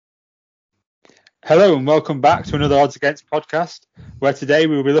Hello and welcome back to another Odds Against podcast, where today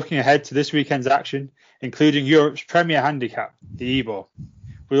we will be looking ahead to this weekend's action, including Europe's Premier Handicap, the Ebor.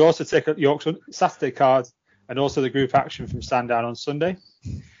 We'll also take up York's Saturday card and also the group action from Sandown on Sunday.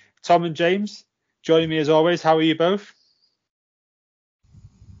 Tom and James, joining me as always. How are you both?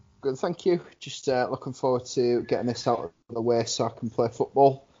 Good, thank you. Just looking forward to getting this out of the way so I can play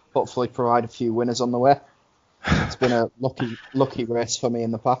football. Hopefully provide a few winners on the way. It's been a lucky race for me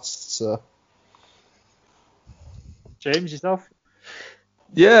in the past, so... James, yourself?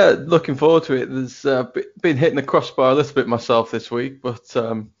 Yeah, looking forward to it. There's been hitting the crossbar a little bit myself this week, but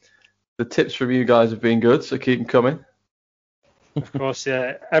the tips from you guys have been good, so keep them coming. Of course,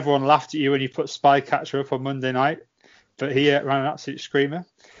 yeah. Everyone laughed at you when you put Spycatcher up on Monday night, but he ran an absolute screamer.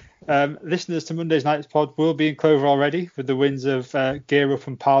 Listeners to Monday's night's pod will be in clover already with the wins of Gear Up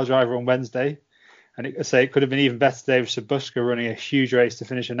and Pile Driver on Wednesday. And it could have been even better today with Sabuska running a huge race to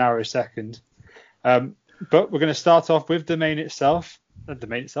finish a narrow second. But we're going to start off with the main event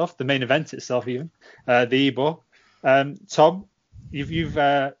itself, even, the Ebor. Tom, you've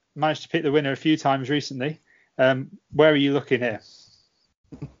managed to pick the winner a few times recently. Where are you looking here?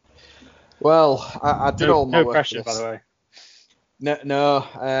 Well, I did all my work. No pressure, by the way.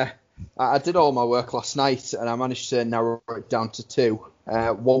 I did all my work last night, and I managed to narrow it down to two.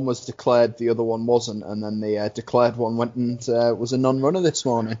 One was declared, the other one wasn't, and then the declared one went and was a non-runner this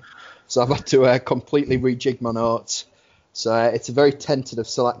morning. So I've had to completely rejig my notes. So it's a very tentative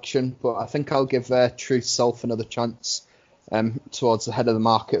selection, but I think I'll give True Self another chance towards the head of the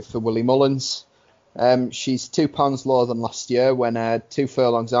market for Willie Mullins. She's £2 lower than last year when 2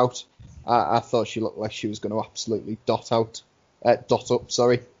 furlongs out. I thought she looked like she was going to absolutely dot up.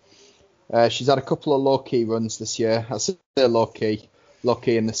 She's had a couple of low-key runs this year. I say low-key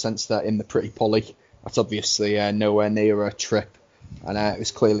in the sense that in the Pretty Polly, that's obviously nowhere near a trip. And it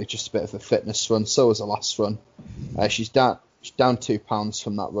was clearly just a bit of a fitness run. So was the last run. She's down £2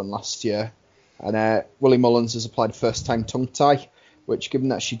 from that run last year. And Willie Mullins has applied a first-time tongue tie, which, given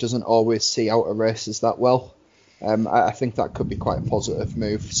that she doesn't always see outer races that well, I think that could be quite a positive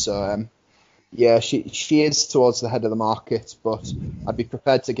move. So, she is towards the head of the market, but I'd be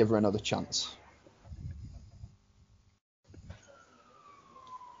prepared to give her another chance.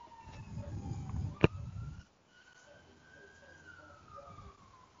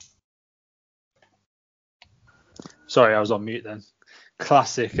 Sorry, I was on mute then.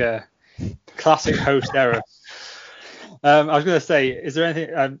 Classic host error. I was going to say, is there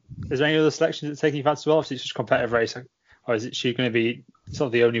any other selections that's taking you fancy as well? If it's just a competitive race, or is she going to be sort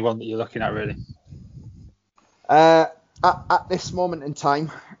of the only one that you're looking at really? At this moment in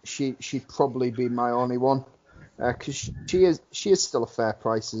time, she'd probably be my only one, because she is still a fair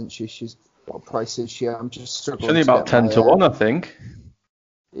price, isn't she? What price is she? I'm just struggling. It's only about 10 to 1, I think.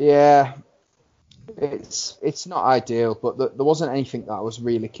 Yeah. It's not ideal, but there wasn't anything that I was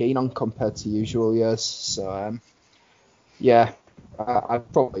really keen on compared to usual years. So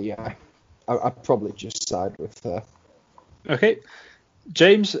I'd probably just side with her. Okay,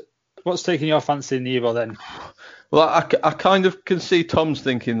 James, what's taking your fancy in the Ebor then? Well, I kind of can see Tom's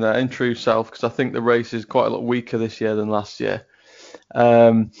thinking there in True Self, because I think the race is quite a lot weaker this year than last year.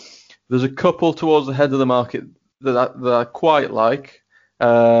 There's a couple towards the head of the market that I quite like.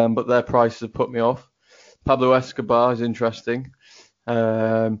 But their prices have put me off. Pablo Escobar is interesting.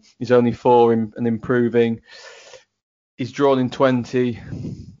 He's only 4 and improving. He's drawn in 20.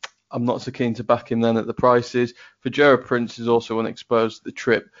 I'm not so keen to back him then at the prices. Fajera Prince is also unexposed at the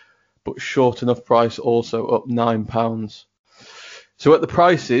trip, but short enough price, also up £9. So at the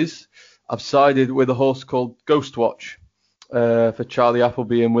prices, I've sided with a horse called Ghostwatch. For Charlie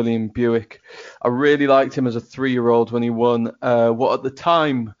Appleby and William Buick. I really liked him as a 3-year-old when he won what at the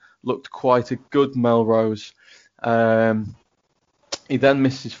time looked quite a good Melrose. He then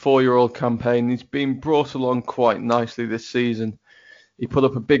missed his 4-year-old campaign. He's been brought along quite nicely this season. He put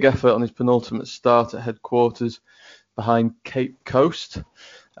up a big effort on his penultimate start at headquarters behind Cape Coast.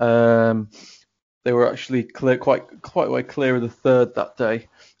 They were actually quite way clear of the third that day.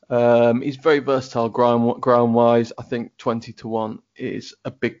 He's very versatile ground-wise. I think 20 to 1 is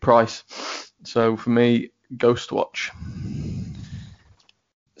a big price. So for me, Ghostwatch.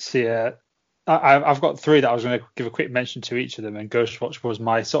 See, I've got 3 that I was going to give a quick mention to each of them, and Ghostwatch was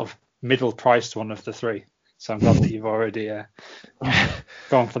my sort of middle-priced one of the 3. So I'm glad that you've already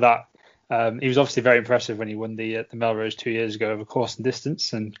gone for that. He was obviously very impressive when he won the Melrose 2 years ago over course and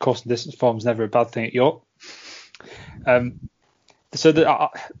distance form's never a bad thing at York. So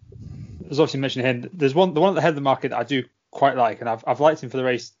there's obviously mentioned here. There's the one at the head of the market that I do quite like, and I've liked him for the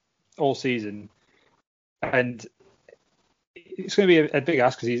race all season. And it's going to be a big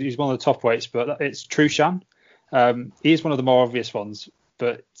ask because he's one of the top weights, but it's Trushan. He's one of the more obvious ones,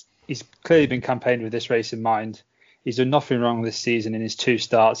 but he's clearly been campaigned with this race in mind. He's done nothing wrong this season in his 2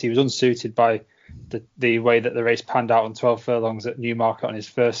 starts. He was unsuited by the way that the race panned out on 12 furlongs at Newmarket on his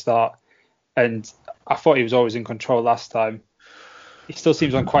first start, and I thought he was always in control last time. He still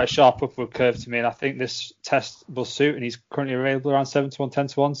seems on quite a sharp upward curve to me, and I think this test will suit, and he's currently available around 7 to 1, 10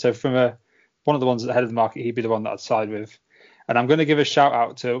 to 1. So from one of the ones at the head of the market, he'd be the one that I'd side with. And I'm going to give a shout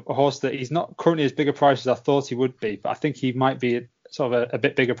out to a horse that he's not currently as big a price as I thought he would be, but I think he might be sort of a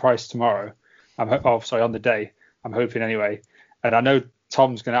bit bigger price tomorrow. On the day. I'm hoping anyway. And I know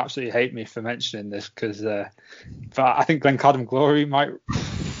Tom's going to absolutely hate me for mentioning this because, but I think Glencadam Glory might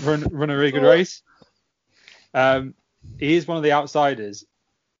run a really good race. He is one of the outsiders,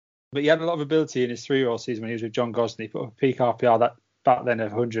 but he had a lot of ability in his 3-year-old season when he was with John Gosney. He put a peak RPR back then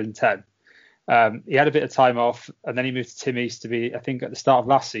of 110. He had a bit of time off, and then he moved to Tim East to be, I think, at the start of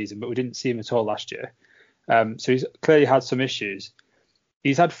last season, but we didn't see him at all last year. So he's clearly had some issues.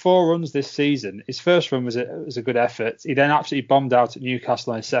 He's had 4 runs this season. His first run was a good effort. He then absolutely bombed out at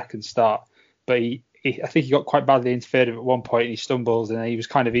Newcastle on his second start, but I think he got quite badly interfered with at one point, and he stumbled, and he was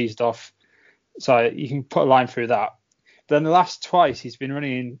kind of eased off. So you can put a line through that. But then the last twice, he's been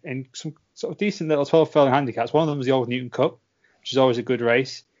running in some sort of decent little 12 furlong handicaps. One of them was the Old Newton Cup, which is always a good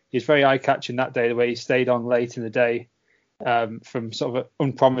race. He was very eye-catching that day, the way he stayed on late in the day from sort of an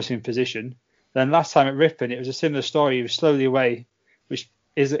unpromising position. Then last time at Ripon, it was a similar story. He was slowly away, which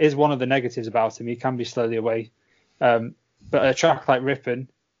is one of the negatives about him. He can be slowly away. But at a track like Ripon,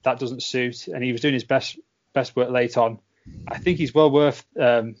 that doesn't suit, and he was doing his best work late on. I think he's well worth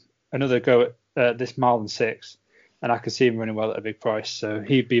another go at this mile and 6, and I could see him running well at a big price. So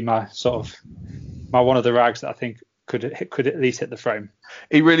he'd be my one of the rags that I think could at least hit the frame.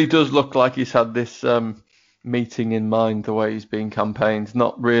 He really does look like he's had this meeting in mind, the way he's been campaigned.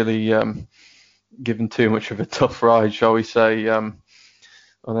 Not really given too much of a tough ride, shall we say, on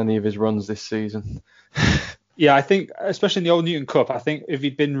any of his runs this season. Yeah, I think especially in the Old Newton Cup, I think if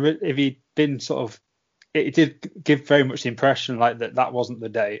he'd been sort of, it did give very much the impression like that wasn't the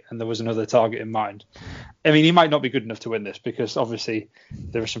day and there was another target in mind. I mean, he might not be good enough to win this because obviously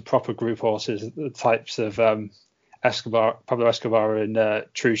there are some proper group horses, the types of Pablo Escobar and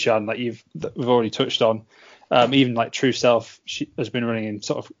Trushan that we've already touched on. Even like True Self has been running in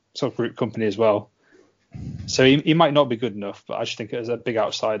sort of group company as well. So he might not be good enough, but I just think as a big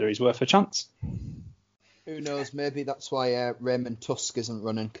outsider, he's worth a chance. Who knows? Maybe that's why Raymond Tusk isn't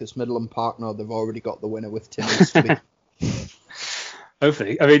running, because Midland Park know they've already got the winner with Tim Eastby.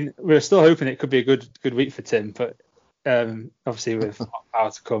 Hopefully. I mean, we're still hoping it could be a good week for Tim, but obviously with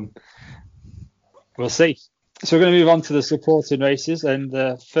power to come, we'll see. So we're going to move on to the supporting races, and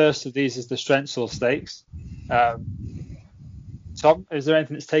the first of these is the Strensall Stakes. Tom, is there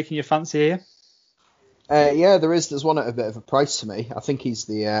anything that's taking your fancy here? Yeah, there is. There's one at a bit of a price to me. I think he's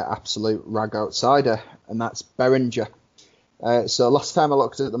the absolute rag outsider, and that's Beringer. So last time I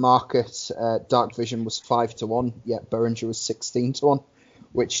looked at the market, Dark Vision was 5 to 1, yet Beringer was 16 to 1,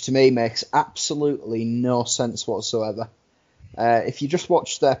 which to me makes absolutely no sense whatsoever. If you just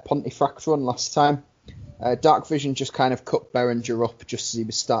watched their Pontefract run last time, Dark Vision just kind of cut Beringer up just as he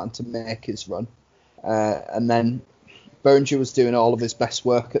was starting to make his run. And then Beringer was doing all of his best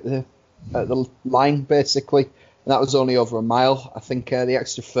work at the line, basically. And that was only over a mile. I think the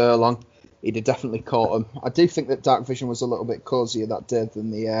extra furlong, he'd have definitely caught him. I do think that Dark Vision was a little bit cosier that day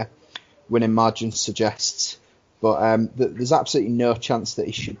than the winning margin suggests. But there's absolutely no chance that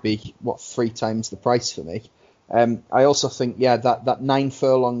he should be, 3 times the price for me. I also think, that 9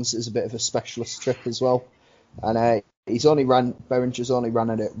 furlongs is a bit of a specialist trip as well. And Beringer's only ran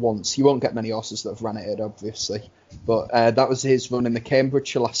at it once. You won't get many horses that have ran at it, obviously. But that was his run in the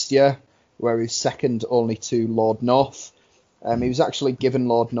Cambridgeshire last year, where he was second only to Lord North. He was actually given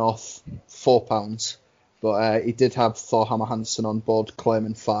Lord North £4, but he did have Thor Hammer Hansen on board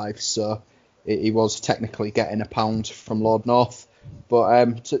claiming 5, so he was technically getting £1 from Lord North.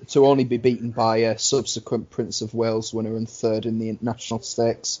 But to only be beaten by a subsequent Prince of Wales winner and third in the International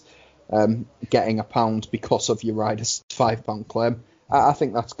Stakes, getting £1 because of your rider's £5 claim, I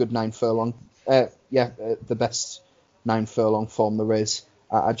think that's good 9 furlong. The best 9 furlong form there is.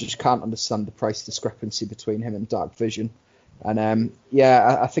 I just can't understand the price discrepancy between him and Dark Vision. And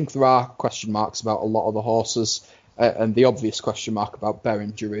I think there are question marks about a lot of the horses. And the obvious question mark about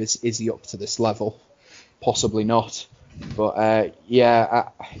Beringer is he up to this level? Possibly not. But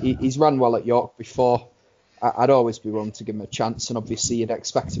he's run well at York before. I'd always be willing to give him a chance, and obviously you'd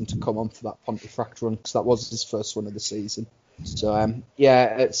expect him to come on for that Pontefract run because that was his first one of the season. So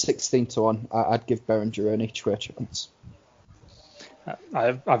at 16 to 1, I'd give Beringer an each way chance.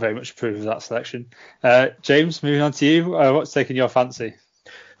 I very much approve of that selection. James, moving on to you. What's taking your fancy?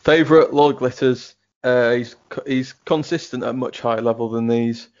 Favourite, Lord Glitters. He's consistent at a much higher level than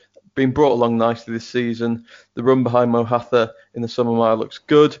these. Been brought along nicely this season. The run behind Mohatha in the Summer Mile looks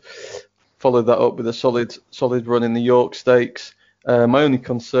good. Followed that up with a solid run in the York Stakes. My only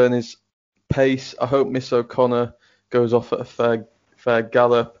concern is pace. I hope Miss O'Connor goes off at a fair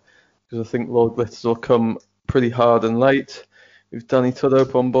gallop, because I think Lord Glitters will come pretty hard and late with Danny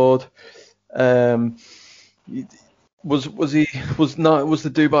Tudhope on board. Was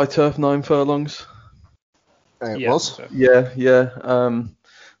the Dubai Turf 9 furlongs? It was. So. Yeah.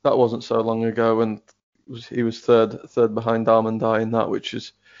 That wasn't so long ago, and he was third behind Almond Eye in that, which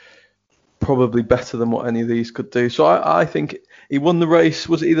is probably better than what any of these could do. So I think he won the race.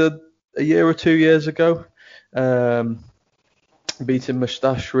 Was it either a year or 2 years ago? Beating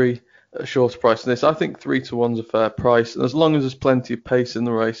Mustashri at a shorter price than this. I think 3-1's a fair price, and as long as there's plenty of pace in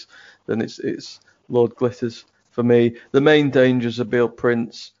the race, then it's Lord Glitters for me. The main dangers are Beale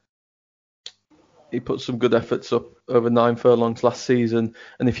Prince. He put some good efforts up over 9 furlongs last season,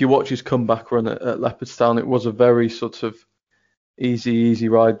 and if you watch his comeback run at Leopardstown, it was a very sort of easy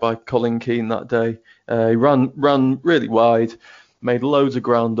ride by Colin Keane that day. He ran really wide, made loads of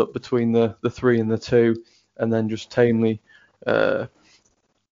ground up between the 3 and the 2, and then just tamely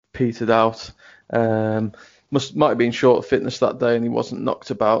petered out. Might have been short of fitness that day, and he wasn't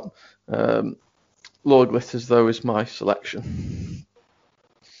knocked about. Lord Glitters, though, is my selection.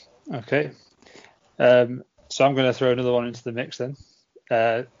 Okay. So I'm going to throw another one into the mix then.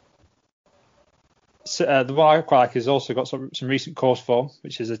 The one I quite like has also got some recent course form,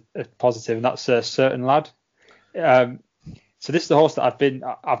 which is a positive, and that's a Certain Lad. So this is the horse that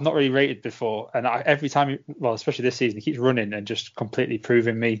I've not really rated before, and every time, especially this season, he keeps running and just completely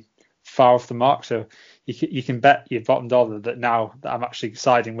proving me far off the mark. So you can bet your bottom dollar that now that I'm actually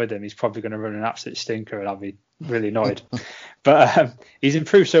siding with him, he's probably going to run an absolute stinker, and I'll be really annoyed. But he's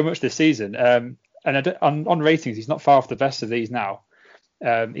improved so much this season, and on ratings, he's not far off the best of these now.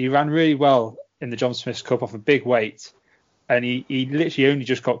 He ran really well in the John Smith's Cup off a big weight, and he literally only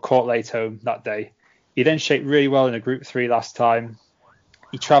just got caught late home that day. He then shaped really well in a Group 3 last time.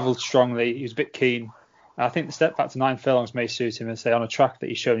 He travelled strongly. He was a bit keen. And I think the step back to 9 furlongs may suit him, and say on a track that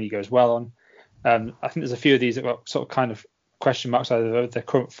he's shown he goes well on. I think there's a few of these that got sort of kind of question marks either their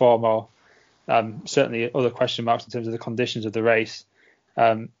current form or certainly other question marks in terms of the conditions of the race.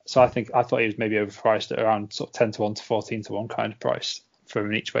 So I thought he was maybe overpriced at around sort of 10-1 to 14-1 kind of price from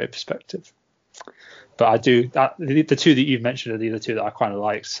an each way perspective. But I do the two that you've mentioned are the other two that I kind of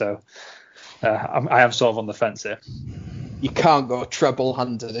like. So I am sort of on the fence here. You can't go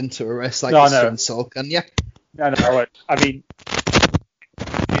treble-handed into a race like this, John, can you? No, I won't. I mean,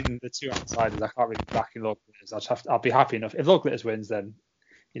 in the two outsiders, I can't really back in Lord Glitters. I'll be happy enough. If Lord Glitters wins, then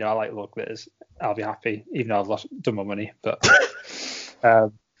I like Lord Glitters. I'll be happy, even though I've done my money. But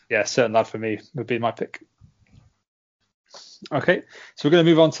Certain Lad for me would be my pick. Okay, so we're going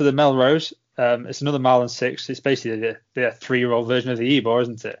to move on to the Melrose. It's another 1.6 miles. It's basically the 3-year-old version of the Ebor,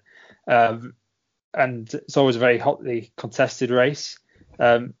 isn't it? And it's always a very hotly contested race.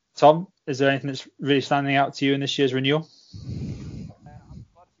 Tom, is there anything that's really standing out to you in this year's renewal?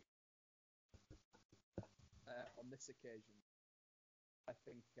 On this occasion, I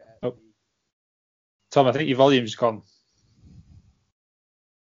think. Tom, I think your volume's gone.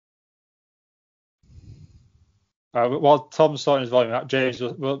 While Tom's sorting his volume out, James,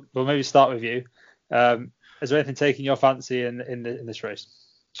 we'll maybe start with you. Is there anything taking your fancy in this race?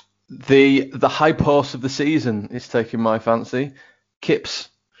 The hype horse of the season is taking my fancy, Kips.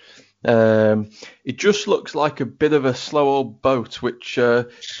 It just looks like a bit of a slow old boat, which is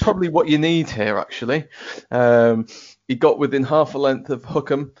probably what you need here, actually. He got within half a length of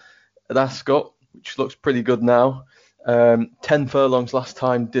Hookham at Ascot, which looks pretty good now. 10 furlongs last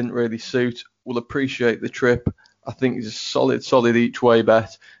time didn't really suit. Will appreciate the trip. I think it's a solid each way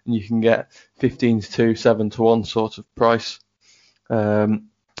bet, and you can get 15-2, 7-1 sort of price.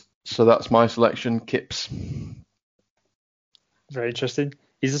 So that's my selection, Kips. Very interesting.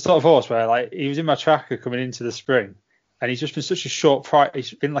 He's the sort of horse where he was in my tracker coming into the spring, and he's just been such a short price.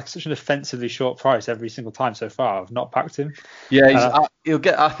 He's been such an offensively short price every single time so far. I've not backed him. Yeah,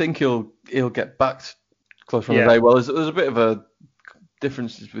 I think he'll get backed closer on the day. Well, there's a bit of a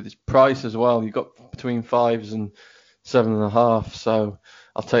difference with his price as well. You've got between 5s and 7.5, so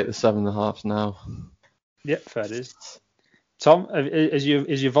I'll take the 7.5 now. Yep, fair it is. Tom, is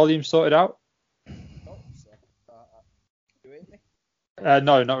your volume sorted out?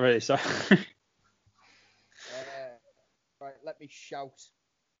 No, not really. Sorry. Right, let me shout.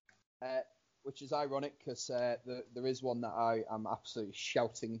 which is ironic because there is one that I am absolutely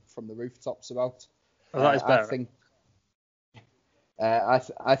shouting from the rooftops about. Oh, that is better.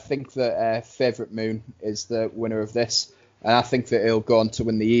 I think that Favourite Moon is the winner of this, and I think that he'll go on to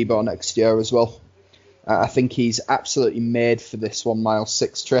win the Ebor next year as well. I think he's absolutely made for this 1 mile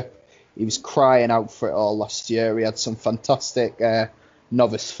 6 trip. He was crying out for it all last year. He had some fantastic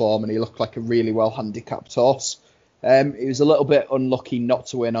novice form, and he looked like a really well handicapped horse. He was a little bit unlucky not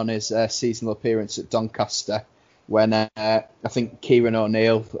to win on his seasonal appearance at Doncaster, when I think Kieran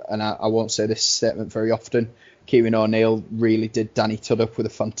O'Neill, and I won't say this statement very often, Kieran O'Neill really did Danny Tudd up with a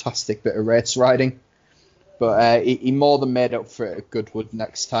fantastic bit of race riding. But he more than made up for it at Goodwood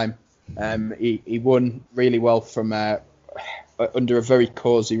next time. He won really well from under a very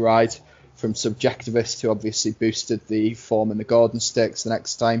cosy ride from Subjectivist, who obviously boosted the form in the Gordon Stakes the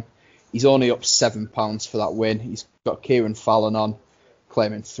next time. He's only up £7 for that win. He's got Kieran Fallon on,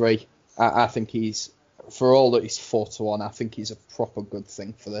 claiming 3. I think for all that he's 4-1, I think he's a proper good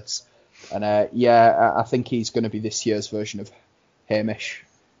thing for this. And I think he's going to be this year's version of Hamish,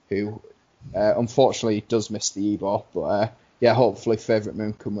 who unfortunately does miss the Ebor. But hopefully Favourite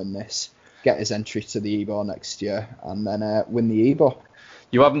Moon can win this, get his entry to the Ebor next year, and then win the Ebor.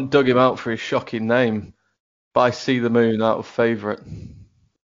 You haven't dug him out for his shocking name. By See the Moon out of Favourite.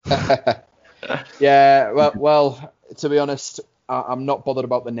 Yeah, well, to be honest, I'm not bothered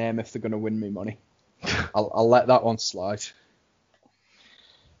about the name if they're going to win me money. I'll let that one slide.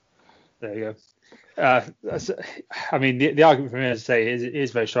 There you go. I mean, the argument for me, as I say,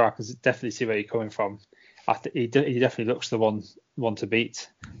 is very strong. I can definitely see where you're coming from. He definitely looks the one to beat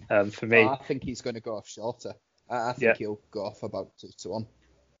for me. I think he's going to go off shorter. I think he'll go off about 2-1.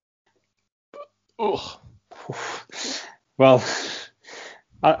 Ugh. Well,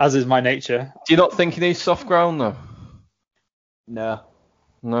 as is my nature. Do you not think he needs soft ground though?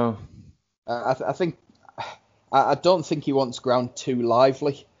 No. I think I don't think he wants ground too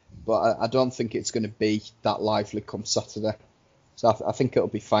lively, but I don't think it's going to be that lively come Saturday. So I think it'll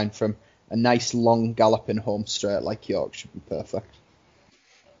be fine for him. A nice long galloping home straight like York should be perfect.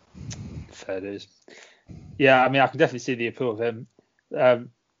 Fair dues. Yeah, I mean, I can definitely see the appeal of him.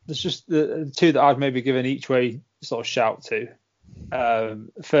 There's just the 2 that I'd maybe given each way sort of shout to.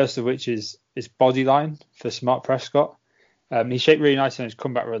 First of which is Bodyline for Smart Prescott. He shaped really nicely on his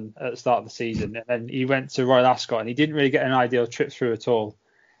comeback run at the start of the season, and then he went to Royal Ascot and he didn't really get an ideal trip through at all.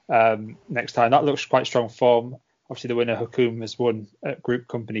 Next time, that looks quite strong form. Obviously, the winner Hakoum has won at Group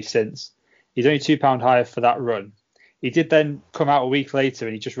Company since. He's only £2 higher for that run. He did then come out a week later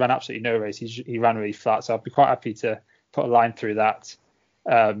and he just ran absolutely no race. He ran really flat, so I'd be quite happy to put a line through that.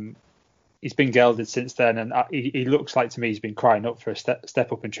 He's been gelded since then, and he looks like to me he's been crying up for a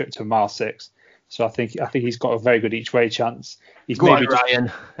step up and trip to a mile 6. So I think he's got a very good each way chance. He's Go maybe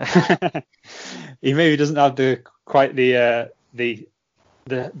on, Ryan. He maybe doesn't have the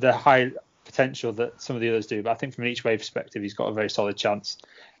high potential that some of the others do, but I think from an each way perspective, he's got a very solid chance.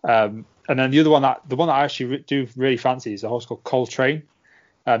 And then the one that I actually do really fancy is a horse called Coltrane.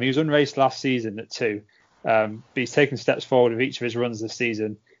 He was unraced last season at 2, but he's taken steps forward with each of his runs this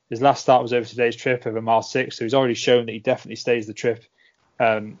season. His last start was over today's trip over mile 6, so he's already shown that he definitely stays the trip.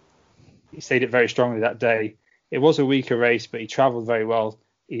 He stayed it very strongly that day. It was a weaker race, but he travelled very well.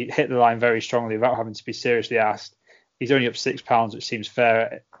 He hit the line very strongly without having to be seriously asked. He's only up £6, which seems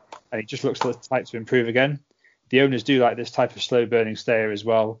fair, and he just looks like to improve again. The owners do like this type of slow-burning stayer as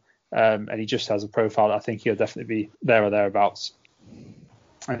well, and he just has a profile that I think he'll definitely be there or thereabouts.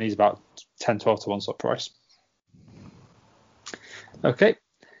 And he's about 10-12 sort of price. Okay,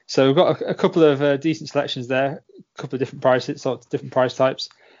 so we've got a couple of decent selections there, a couple of different prices, sort of different price types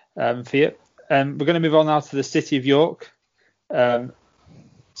for you. We're going to move on now to the City of York. So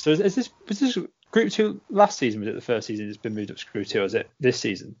was this Group 2 last season? Was it the first season it's been moved up to Group 2, or is it this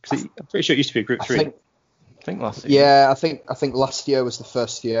season? Because I'm pretty sure it used to be Group 3. I think last season. Yeah, I think last year was the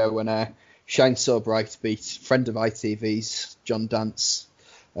first year when Shine So Bright beat friend of ITV's John Dance,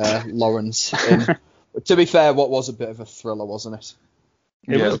 Lawrence. To be fair, what was a bit of a thriller, wasn't it?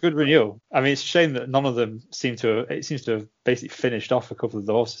 It was a good renewal. I mean, it's a shame that none of them seems to have basically finished off a couple of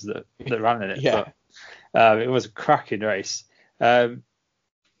the horses that ran in it. Yeah. But it was a cracking race. And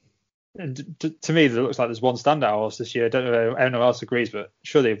to me, it looks like there's one standout horse this year. I don't know if anyone else agrees, but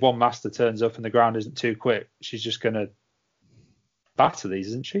surely if one master turns up and the ground isn't too quick, she's just going to batter these,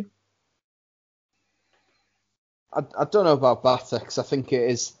 isn't she? I don't know about batter, because I think it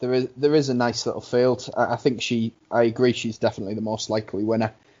is there is a nice little field. I agree she's definitely the most likely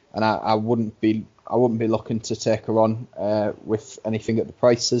winner, and I wouldn't be looking to take her on with anything at the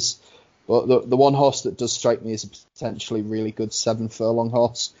prices. But the one horse that does strike me as a potentially really good 7 furlong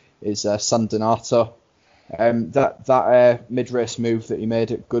horse is San Donato. That mid-race move that he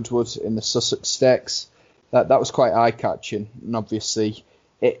made at Goodwood in the Sussex Stakes, that was quite eye-catching, and obviously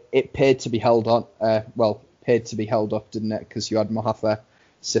it paid to be held on. Paid to be held up, didn't it? Because you had Mohatha,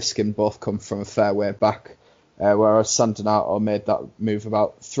 Siskin both come from a fair way back, whereas San Donato made that move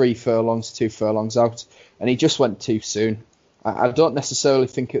about 2 furlongs out, and he just went too soon. I don't necessarily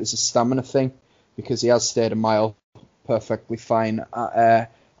think it was a stamina thing, because he has stayed a mile perfectly fine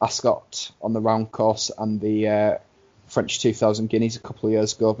at Ascot on the round course and the French 2000 Guineas a couple of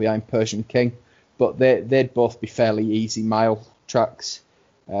years ago behind Persian King, but they'd both be fairly easy mile tracks.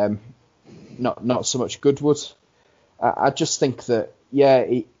 Not so much Goodwood. I just think that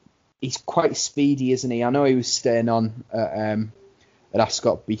he's quite speedy, isn't he? I know he was staying on at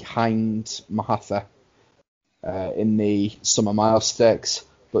Ascot behind Mohatha in the Summer Mile Stakes,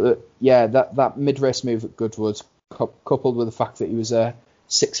 but that mid-race move at Goodwood, coupled with the fact that he was a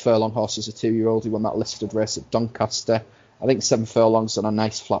 6 furlong horse as a 2-year-old, he won that listed race at Doncaster. I think 7 furlongs on a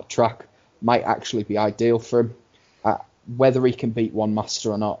nice flat track might actually be ideal for him. Whether he can beat One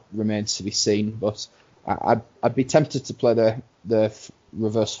Master or not remains to be seen, but I'd be tempted to play the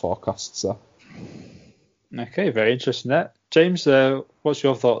reverse forecasts. So. Okay, very interesting there. James, what's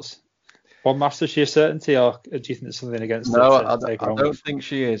your thoughts? One Master, is she a certainty, or do you think there's something against No, it? I don't think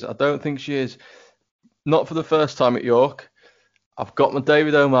she is. I don't think she is. Not for the first time at York. I've got my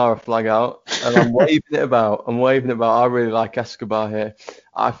David O'Mara flag out, and I'm waving it about. I really like Escobar here.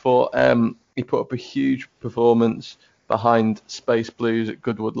 I thought he put up a huge performance behind Space Blues at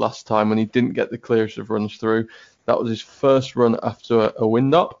Goodwood last time when he didn't get the clearest of runs through. That was his first run after a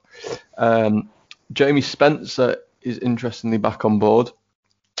wind-up. Jamie Spencer is interestingly back on board.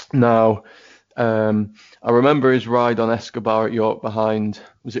 Now, I remember his ride on Escobar at York behind,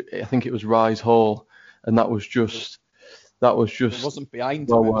 I think it was Rise Hall, and that was just... It wasn't behind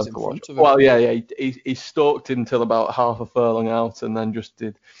him, it was in front of him. Well, he stalked him till about half a furlong out, and then just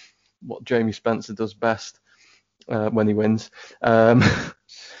did what Jamie Spencer does best when he wins. That's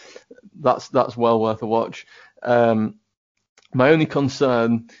well worth a watch. My only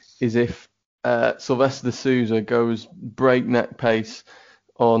concern is if Sylvester de Souza goes breakneck pace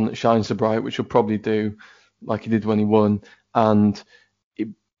on Shine So Bright, which he'll probably do like he did when he won, and it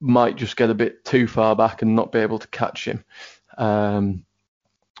might just get a bit too far back and not be able to catch him.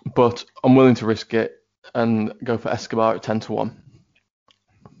 But I'm willing to risk it and go for Escobar at 10-1.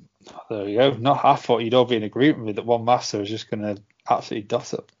 There we go. No, I thought you'd all be in agreement with that One Master was just going to absolutely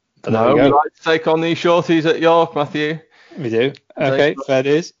dot up. But no, we like to take on these shorties at York, Matthew. We do. Okay, fair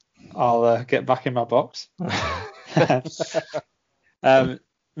dues. I'll get back in my box.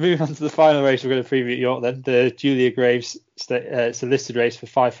 Moving on to the final race, we're going to preview at York then. The Julia Graves, it's a listed race for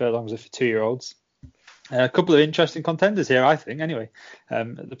 5 furlongs for 2-year-olds. A couple of interesting contenders here, I think, anyway,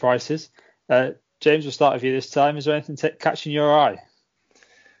 at the prices. James, we'll start with you this time. Is there anything catching your eye?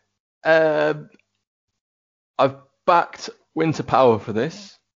 I've backed Winter Power for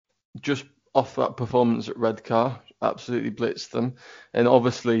this, just off that performance at Redcar. Absolutely blitzed them. And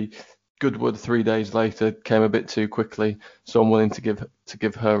obviously, Goodwood 3 days later came a bit too quickly, so I'm willing to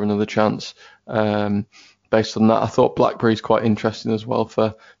give her another chance. Based on that, I thought Blackberry's quite interesting as well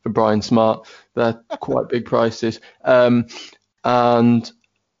for Brian Smart. They're quite big prices. And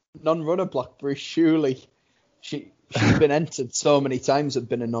non-runner Blackberry, surely she's been entered so many times and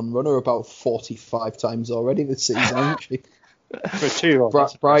been a non-runner about 45 times already this season, hasn't she? For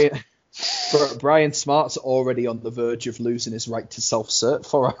 2-year-olds. Brian Smart's already on the verge of losing his right to self-cert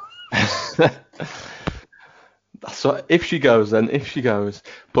for her. So if she goes.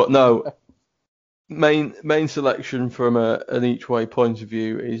 But no, main selection from an each way point of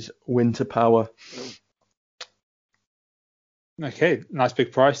view is Winter Power. Okay, nice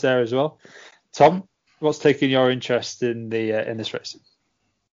big price there as well. Tom, what's taking your interest in this race?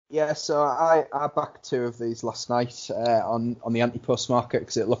 Yeah, so I backed 2 of these last night on the anti-post market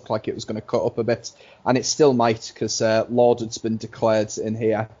because it looked like it was going to cut up a bit, and it still might because Lauderd's been declared in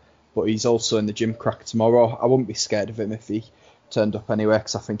here, but he's also in the gym crack tomorrow. I wouldn't be scared of him if he turned up anyway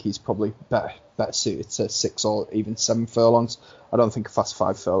because I think he's probably better suited to 6 or even 7 furlongs. I don't think a fast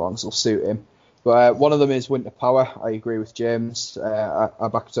 5 furlongs will suit him. But one of them is Winter Power. I agree with James. I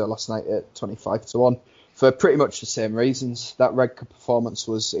backed her last night at 25-1 for pretty much the same reasons. That Redcar performance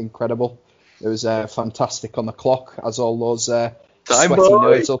was incredible. It was fantastic on the clock, as all those sweaty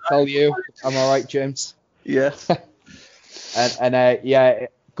nerds will tell you. Am I right, James? Yes. and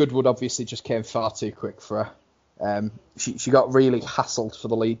Goodwood obviously just came far too quick for her. She got really hassled for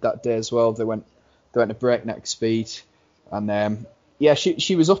the lead that day as well. They went to breakneck speed, and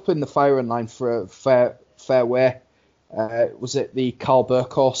she was up in the firing line for a fair way. Was it the Carl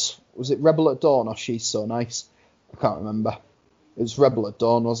Burke horse? Was it Rebel at Dawn or She's So Nice? I can't remember. It was Rebel at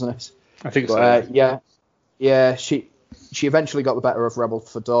Dawn, wasn't it? I think but, so. Yeah. She eventually got the better of Rebel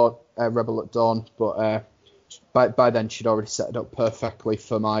at Dawn, but by then she'd already set it up perfectly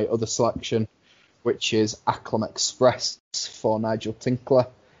for my other selection, which is Acclam Express for Nigel Tinkler.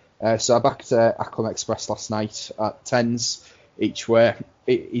 So I backed Acclam Express last night at 10s each way.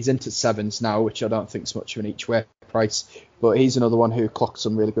 He's into 7s now, which I don't think is much of an each way price, but he's another one who clocked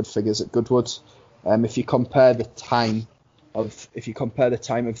some really good figures at Goodwood. If you compare the time of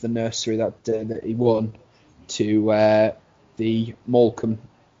the nursery that day that he won to the Molecombe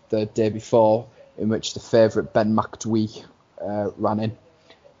the day before, in which the favourite Ben McDwee ran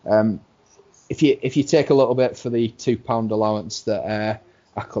in. If you take a little bit for the £2 allowance that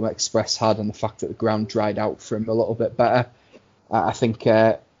Acclam Express had and the fact that the ground dried out for him a little bit better, I think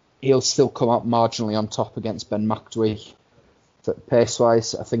he'll still come out marginally on top against Ben McDwee.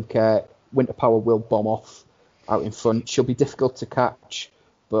 Pace-wise, I think Winter Power will bomb off out in front. She'll be difficult to catch,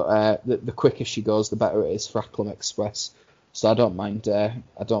 but the quicker she goes, the better it is for Acclam Express. So I don't mind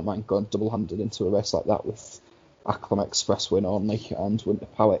going double-handed into a race like that with Acclam Express win only and Winter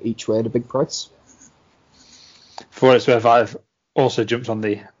Power each way at a big price. For what it's worth, I've also jumped on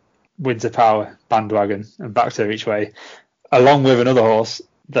the Winter Power bandwagon and backed her each way, along with another horse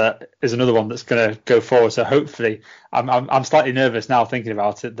that is another one that's going to go forward. So hopefully, I'm slightly nervous now thinking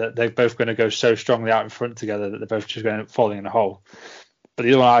about it that they're both going to go so strongly out in front together that they're both just going to end up falling in a hole. But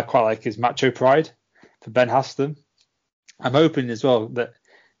the other one I quite like is Macho Pride for Ben Haslam. I'm hoping as well that,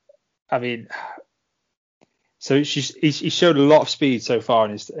 so he showed a lot of speed so far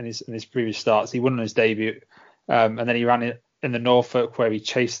in his previous starts. He won on his debut, and then he ran it in the Norfolk where he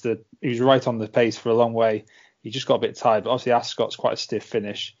was right on the pace for a long way. He just got a bit tired, but obviously Ascot's quite a stiff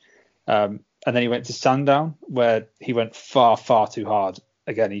finish. And then he went to Sandown where he went far, far too hard.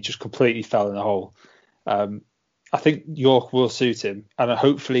 Again, he just completely fell in the hole. I think York will suit him, and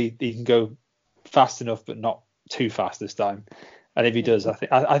hopefully he can go fast enough, but not too fast this time. And if he does, I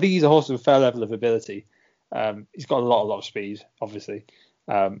think he's a horse with a fair level of ability. He's got a lot of speed, obviously,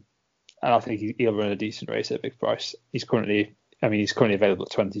 and I think he'll run a decent race at a big price. He's currently available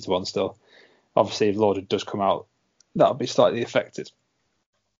at 20-1 still. Obviously, if Lauded does come out, that'll be slightly affected.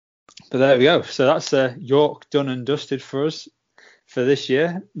 But there we go. So that's York done and dusted for us for this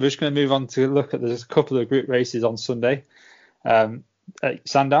year. We're just going to move on to look at there's a couple of group races on Sunday at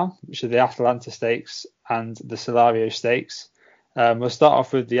Sandown, which are the Atalanta Stakes and the Solario Stakes. We'll start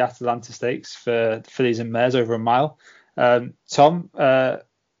off with the Atalanta Stakes for fillies and mares over a mile. Tom, what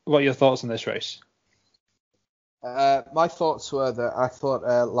are your thoughts on this race? My thoughts were that I thought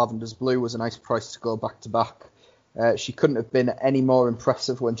Lavender's Blue was a nice price to go back to back. She couldn't have been any more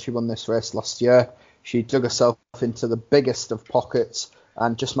impressive when she won this race last year. She dug herself into the biggest of pockets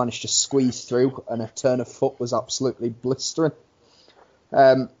and just managed to squeeze through, and her turn of foot was absolutely blistering.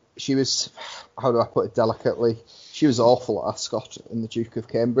 She was, how do I put it delicately, she was awful at Ascot in the Duke of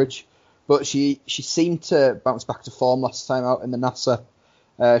Cambridge, but she seemed to bounce back to form last time out in the NASA.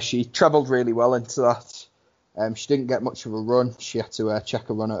 She travelled really well into that. She didn't get much of a run. She had to check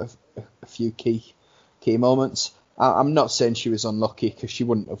a run at a few key moments. I'm not saying she was unlucky because she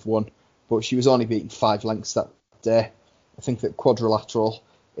wouldn't have won, but she was only beaten 5 lengths that day. I think that Quadrilateral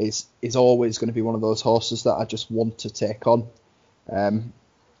is always going to be one of those horses that I just want to take on.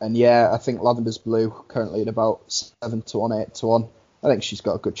 And yeah, I think Lavender's Blue currently at about 7-1, 8-1. I think she's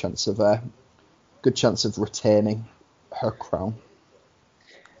got a good chance of retaining her crown.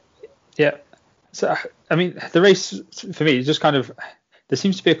 Yeah. So, the race for me is just kind of, there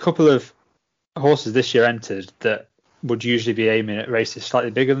seems to be a couple of horses this year entered that would usually be aiming at races slightly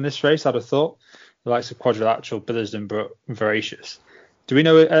bigger than this race, I'd have thought. The likes of Quadrilateral, Billersdon, and Voracious. Do we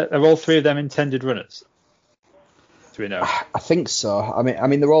know, are all three of them intended runners? Do we know? I think so. I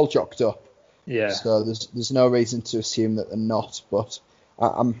mean they're all jocked up. Yeah. So there's no reason to assume that they're not. But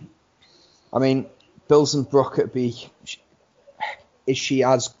Bills and Brook, is she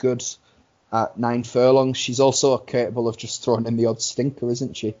as good at 9 furlongs? She's also capable of just throwing in the odd stinker,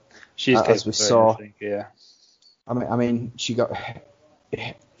 isn't she? She's as we saw. Yeah. She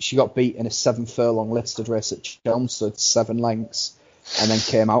got beat in a 7 furlong listed race at Chelmsford, 7 lengths, and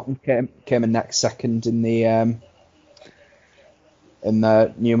then came in next second in the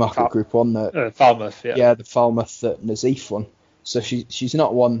Newmarket Group 1 Falmouth, yeah. Yeah, the Falmouth that Nazif won. So she's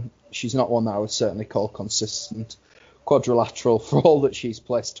not one that I would certainly call consistent. Quadrilateral, for all that she's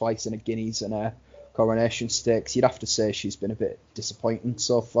placed twice in a Guineas and a Coronation Stakes, you'd have to say she's been a bit disappointing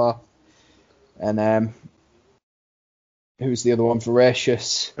so far. And who's the other one?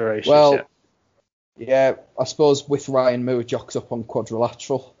 Voracious. Well, Yeah, I suppose with Ryan Moore jocked up on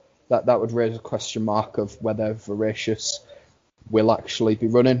Quadrilateral, that would raise a question mark of whether Voracious will actually be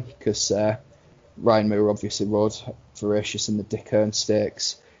running, because Ryan Moore obviously rode Voracious in the Dick Hearn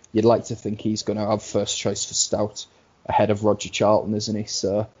Stakes. You'd like to think he's going to have first choice for Stout ahead of Roger Charlton, isn't he?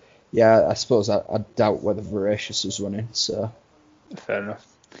 So, yeah, I suppose I doubt whether Voracious is running. So, fair enough.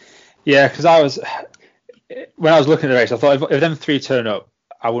 Yeah, because when I was looking at the race, I thought if them three turn up,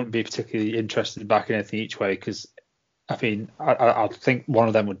 I wouldn't be particularly interested in backing anything each way, because I think one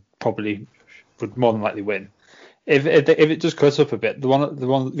of them would more than likely win. If it just cuts up a bit, the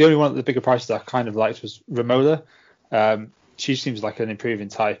only one at the bigger prices I kind of liked was Romola. She seems like an improving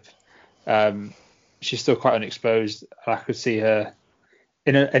type. She's still quite unexposed. I could see her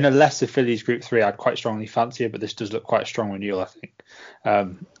in a lesser fillies Group 3. I'd quite strongly fancy her, but this does look quite a strong renewal, I think.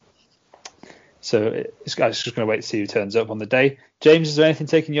 So it's just going to wait to see who turns up on the day. James, is there anything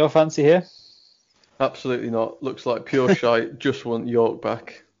taking your fancy here? Absolutely not. Looks like pure shite. Just want York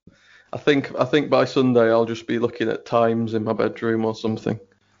back. I think by Sunday I'll just be looking at times in my bedroom or something.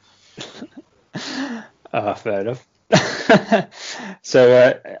 Fair enough.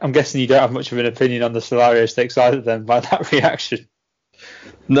 So I'm guessing you don't have much of an opinion on the Solario Stakes either then by that reaction.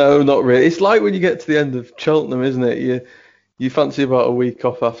 No, not really. It's like when you get to the end of Cheltenham, isn't it? You fancy about a week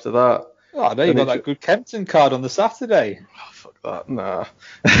off after that. Oh, I know you got that good Kempton card on the Saturday. Oh, fuck that. Nah.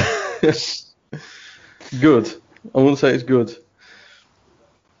 Good. I wouldn't say it's good.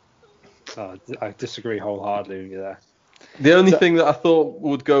 Oh, I disagree wholeheartedly with you there. The only thing that I thought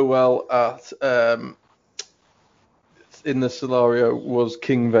would go well at in the Solario was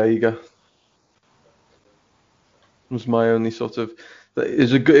King Vega. Was my only sort of. It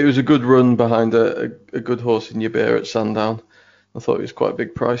was a good run behind a good horse in Ebor at Sandown. I thought it was quite a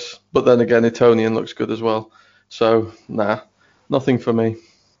big price. But then again, Etonian looks good as well. So, nothing for me.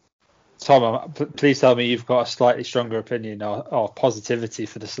 Tom, please tell me you've got a slightly stronger opinion or positivity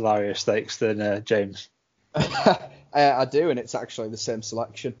for the Solario Stakes than James. I do, and it's actually the same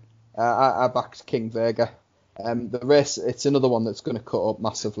selection. I backed King Vega. The race, it's another one that's going to cut up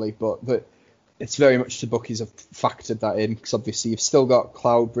massively, but it's very much the bookies have factored that in, because obviously you've still got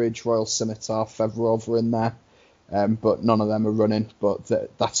Cloudbridge, Royal Scimitar, Feather in there, but none of them are running, but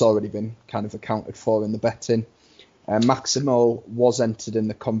that's already been kind of accounted for in the betting. Maximal was entered in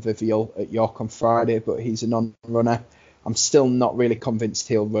the Convivial at York on Friday, but he's a non-runner. I'm still not really convinced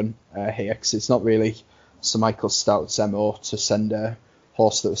he'll run here, because it's not really Sir Michael Stout's MO to send a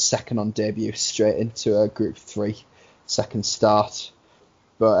horse that was second on debut straight into a Group 3 second start.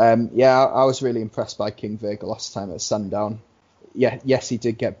 But I was really impressed by King Vega last time at Sandown. Yes, he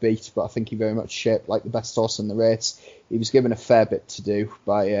did get beat, but I think he very much shaped like the best horse in the race. He was given a fair bit to do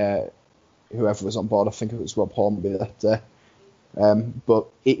by whoever was on board. I think it was Rob Hornby that day. But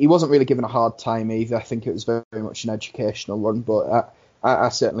he wasn't really given a hard time either. I think it was very much an educational run, but I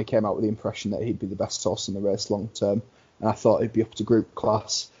certainly came out with the impression that he'd be the best horse in the race long term, and I thought he'd be up to group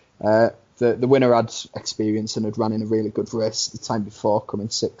class. The winner had experience and had run in a really good race the time before, coming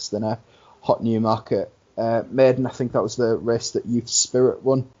sixth in a Hot Newmarket maiden. I think that was the race that Youth Spirit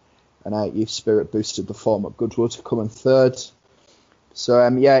won, and Youth Spirit boosted the form at Goodwood, coming third. So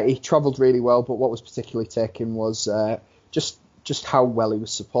he travelled really well, but what was particularly taken was just how well he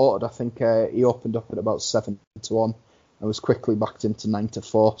was supported. I think he opened up at about 7-1 and was quickly backed into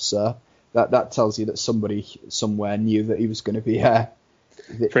 9-4. So that tells you that somebody somewhere knew that he was going to be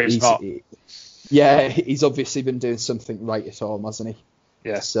pretty smart. He's obviously been doing something right at home, hasn't he?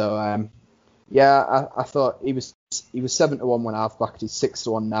 Yeah. So I thought he was 7-1 when I've backed. He's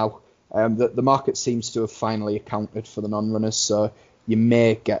 6-1 now. The market seems to have finally accounted for the non-runners, so you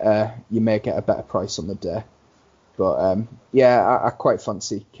may get a better price on the day. But I quite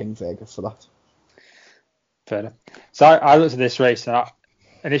fancy King Vega for that. Fair enough. So I looked at this race, and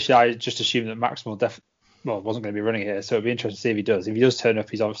initially I just assumed that Maximal wasn't going to be running here, so it'd be interesting to see if he does. If he does turn up,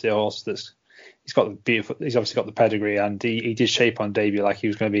 he's obviously a horse he's obviously got the pedigree, and he did shape on debut like he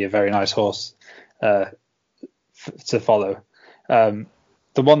was going to be a very nice horse to follow. The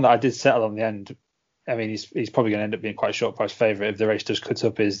one that I did settle on the end, I mean, he's probably going to end up being quite a short price favourite if the race does cut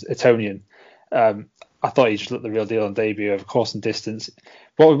up, is Etonian. I thought he just looked the real deal on debut over course and distance.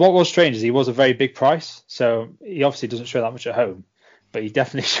 What was strange is he was a very big price, so he obviously doesn't show that much at home, but he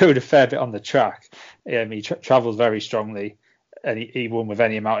definitely showed a fair bit on the track. He travelled very strongly, and he won with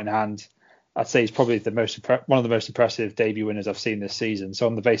any amount in hand. I'd say he's probably one of the most impressive debut winners I've seen this season. So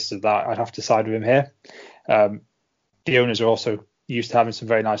on the basis of that, I'd have to side with him here. The owners are also used to having some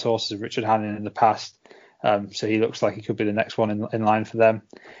very nice horses, Richard Hannon in the past. So he looks like he could be the next one in line for them.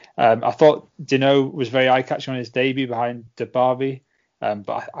 I thought Dino was very eye-catching on his debut behind De Barbie.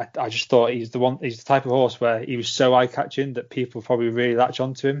 But I just thought he's the type of horse where he was so eye-catching that people probably really latch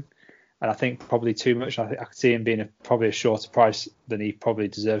onto him. And I think probably too much. I think I could see him being probably a shorter price than he probably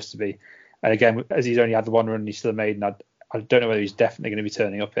deserves to be. And again, as he's only had the one run, he's still a maiden. I don't know whether he's definitely going to be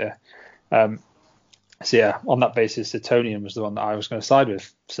turning up here. So yeah, on that basis, Etonian was the one that I was going to side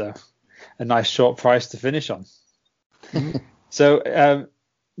with. So a nice short price to finish on. So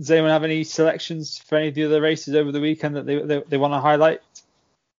does anyone have any selections for any of the other races over the weekend that they want to highlight?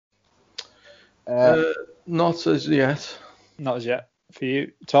 Not as yet. Not as yet. For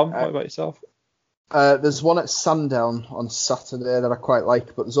you, Tom, what about yourself? There's one at Sandown on Saturday that I quite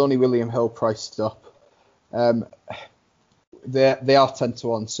like, but there's only William Hill priced up. They are 10 to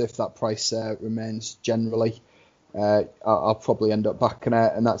 1, so if that price remains generally, I'll probably end up backing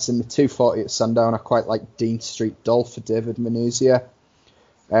it, and that's in the 240 at Sandown. I quite like Dean Street Doll for David Manuzia.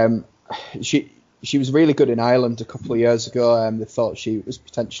 She was really good in Ireland a couple of years ago. They thought she was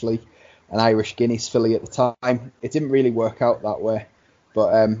potentially an Irish Guineas filly at the time. It didn't really work out that way,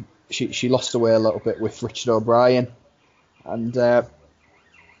 but she lost away a little bit with Richard O'Brien, and they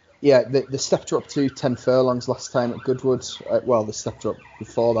stepped her up to 10 furlongs last time at Goodwood. They stepped her up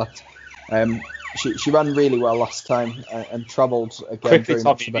before that. She ran really well last time and travelled again. Quickly,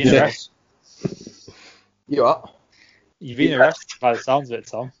 Tom, you've been arrested. You what? You've been arrested by the sounds of it,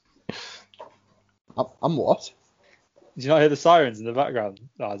 Tom. I'm what? Did you not hear the sirens in the background?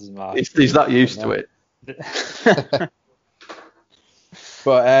 No, it doesn't matter. He's that used to it.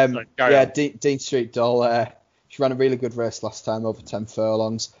 But Dean Street Doll, she ran a really good race last time, over 10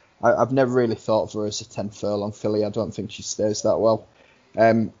 furlongs. I've never really thought of her as a 10 furlong filly. I don't think she stays that well.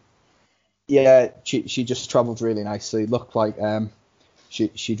 She just travelled really nicely. Looked like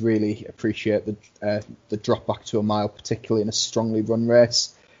she'd really appreciate the drop back to a mile, particularly in a strongly run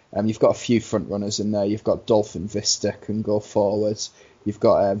race. You've got a few front runners in there. You've got Dolphin Vista can go forwards. You've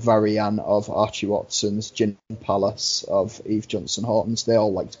got Varian of Archie Watson's, Gin Palace of Eve Johnson Hortons. They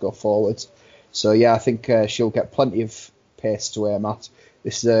all like to go forwards. So yeah, I think she'll get plenty of pace to aim at.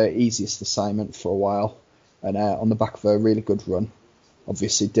 This is the easiest assignment for a while, and on the back of a really good run.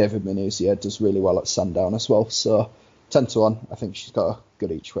 Obviously, David Manuzia does really well at Sandown as well. So 10 to 1, I think she's got a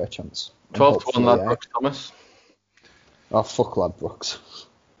good each way chance. 12 to 1 Ladbrokes, Thomas. Oh, fuck Ladbrokes.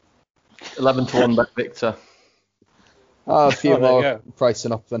 11 to 1 Bet Victor. Oh, a few more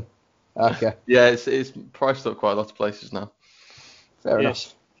pricing up then. Okay. Yeah, it's priced up quite a lot of places now. Fair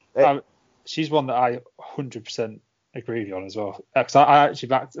enough. She's one that I 100% agree with you on as well. Because I actually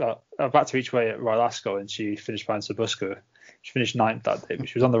backed her each way at Royal Ascot, and she finished behind Sabusco. She finished 9th that day, but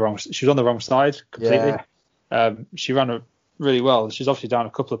she was on the wrong side completely. Yeah. She ran really well. She's obviously down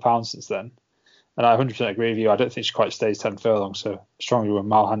a couple of pounds since then. And I 100% agree with you. I don't think she quite stays 10 furlongs, so strongly run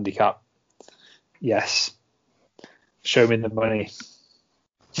mile handicap. Yes. Show me the money.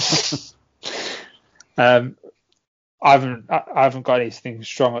 I haven't got anything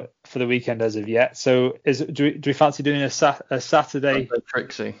strong for the weekend as of yet. So do we fancy doing a Saturday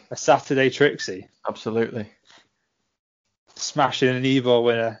Trixie? A Saturday Trixie? Absolutely. Smashing an Ebor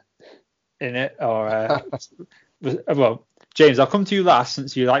winner in it, or well, James, I'll come to you last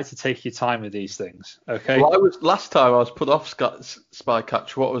since you like to take your time with these things. Okay. Well, last time I was put off Spy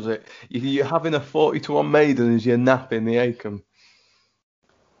Catch. What was it? You're having a 40 to 1 maiden as your nap in the Acomb.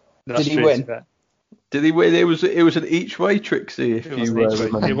 Did he win? Did he win? It was an each way Trixie. It was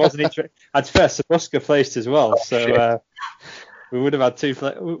an each way. And first, Sabuska placed as well, so we would have had two.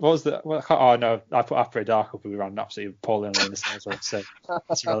 What was the? Oh no, I put Après Dark up. We ran absolutely appallingly in the same as well. So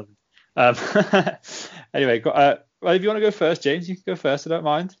that's irrelevant. Anyway, well, if you want to go first, James, you can go first. I don't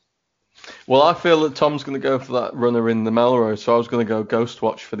mind. Well, I feel that Tom's going to go for that runner in the Melrose, so I was going to go Ghost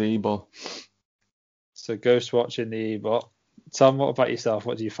Watch for the Ebor. So Ghost Watch in the Ebor. Tom, what about yourself?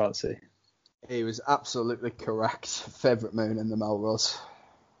 What do you fancy? He was absolutely correct. Favourite moon in the Melrose.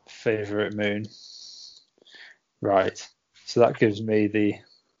 Favourite moon. Right. So that gives me the...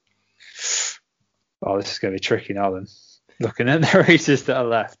 Oh, this is going to be tricky now then. Looking at the races that are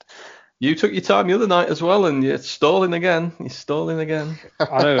left. You took your time the other night as well, and you're stalling again.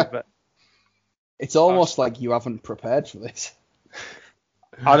 I know, but... It's almost like you haven't prepared for this.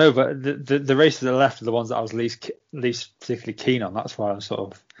 I know, but the races that are left are the ones that I was least particularly keen on. That's why I'm sort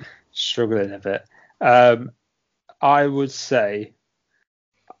of struggling a bit. I would say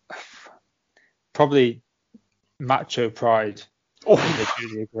probably Macho Pride in the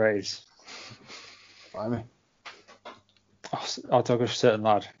Julia Graves. I'll talk a certain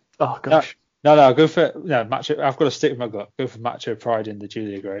lad. Oh gosh. No, go for Macho. I've got to stick with my gut. Go for Macho Pride in the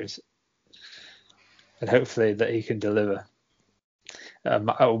Julia Graves, and hopefully that he can deliver at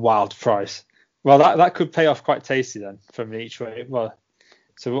a wild price. Well, that could pay off quite tasty then from each way. Well,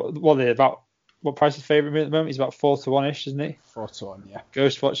 So what are they about? What price is favourite at the moment? He's about 4-1-ish, isn't he? 4-1, yeah.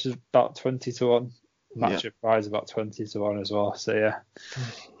 Ghostwatch is about 20-1. Matchup prize about 20-1 as well. So yeah,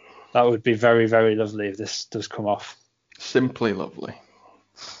 that would be very, very lovely if this does come off. Simply lovely.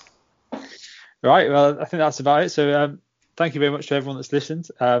 Right, well, I think that's about it. So thank you very much to everyone that's listened.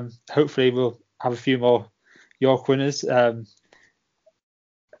 Hopefully we'll have a few more York winners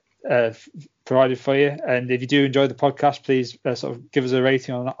provided for you. And if you do enjoy the podcast, please sort of give us a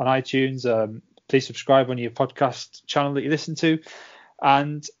rating on iTunes. Please subscribe on your podcast channel that you listen to.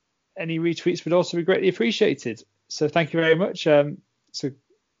 And any retweets would also be greatly appreciated. So thank you very much. So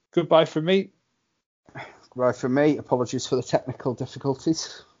goodbye from me. Goodbye from me. Apologies for the technical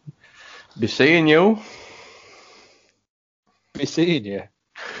difficulties. Be seeing you. Be seeing you.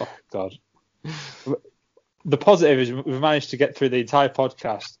 Oh, God. The positive is we've managed to get through the entire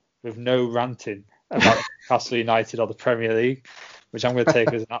podcast with no ranting about Newcastle United or the Premier League, which I'm going to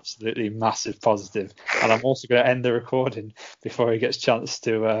take as an absolutely massive positive. And I'm also going to end the recording before he gets a chance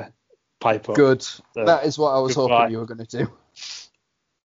to pipe up. Good. So, that is what I was goodbye. hoping you were going to do.